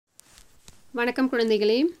வணக்கம்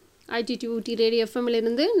குழந்தைகளே. ITTUT radio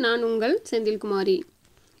எஃப்எம்மிலிருந்து நான் உங்கள் செந்தில்குமாரி.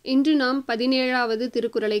 இன்று நாம் 17வது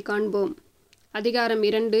திருக்குறளை காண்போம். அதிகாரம்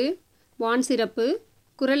 2, வான் சிறப்பு,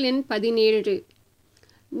 குறள் எண் 17.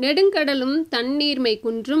 நெடுங்கடலும் தண்ணீர்மை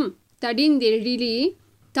குன்றும் தடிந்தெழிலி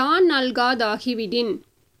தான் நல்காதாகிவிடின்.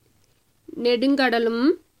 நெடுங்கடலும்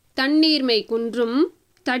தண்ணீர்மை குன்றும்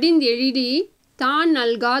தடிந்தெழிலி தான்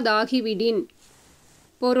நல்காதாகிவிடின்.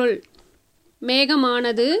 பொருள்: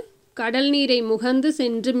 மேகமானது கடல் நீரை முகந்து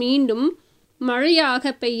சென்று மீண்டும்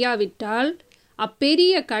மழையாக பெய்யாவிட்டால்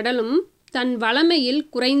அப்பெரிய கடலும் தன் வளமையில்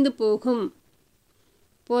குறைந்து போகும்.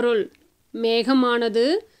 பொருள்: மேகமானது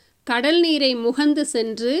கடல் நீரை முகந்து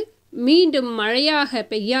சென்று மீண்டும் மழையாக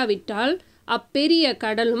பெய்யாவிட்டால் அப்பெரிய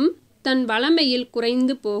கடலும் தன் வளமையில்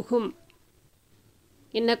குறைந்து போகும்.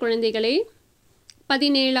 என்ன குழந்தைகளே,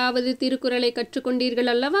 17வது திருக்குறளை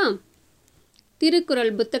கற்றுக்கொண்டீர்கள் அல்லவா?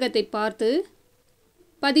 திருக்குறள் புத்தகத்தை பார்த்து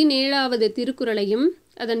 17வது திருக்குறளையும்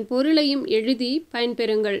அதன் பொருளையும் எழுதி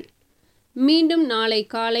பயன்பெறுங்கள். மீண்டும் நாளை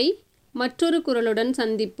காலை மற்றொரு குறளுடன்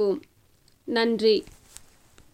சந்திப்போம். நன்றி.